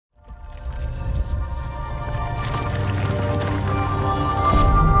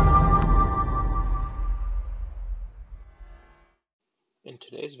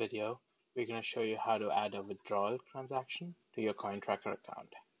today's video, we're going to show you how to add a withdrawal transaction to your CoinTracker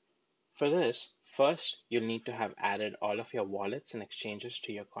account. For this, first you'll need to have added all of your wallets and exchanges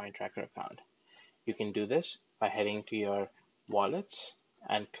to your CoinTracker account. You can do this by heading to your wallets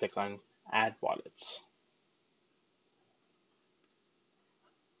and click on Add Wallets.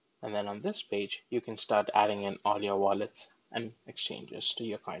 And then on this page, you can start adding in all your wallets and exchanges to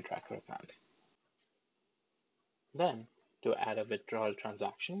your CoinTracker account. Then, to add a withdrawal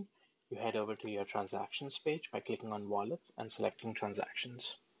transaction, you head over to your transactions page by clicking on wallets and selecting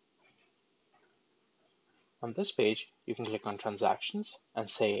transactions. On this page, you can click on transactions and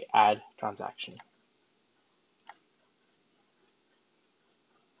say add transaction.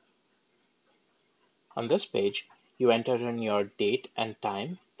 On this page, you enter in your date and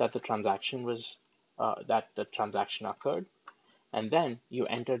time that the transaction occurred, and then you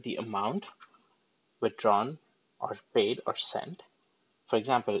enter the amount withdrawn or paid or sent. For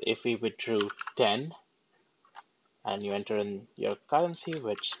example, if we withdrew 10 and you enter in your currency,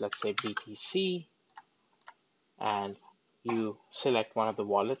 which let's say BTC, and you select one of the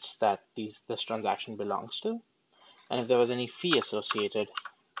wallets that this transaction belongs to, and if there was any fee associated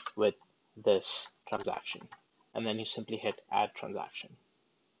with this transaction, and then you simply hit add transaction.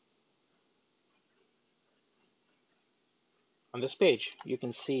 On this page, you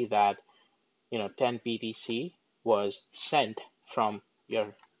can see that 10 BTC was sent from your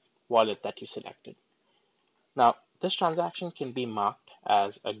wallet that you selected. Now, this transaction can be marked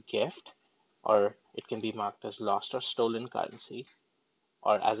as a gift, or it can be marked as lost or stolen currency,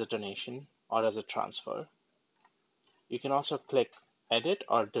 or as a donation, or as a transfer. You can also click edit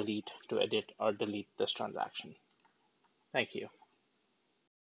or delete to edit or delete this transaction. Thank you.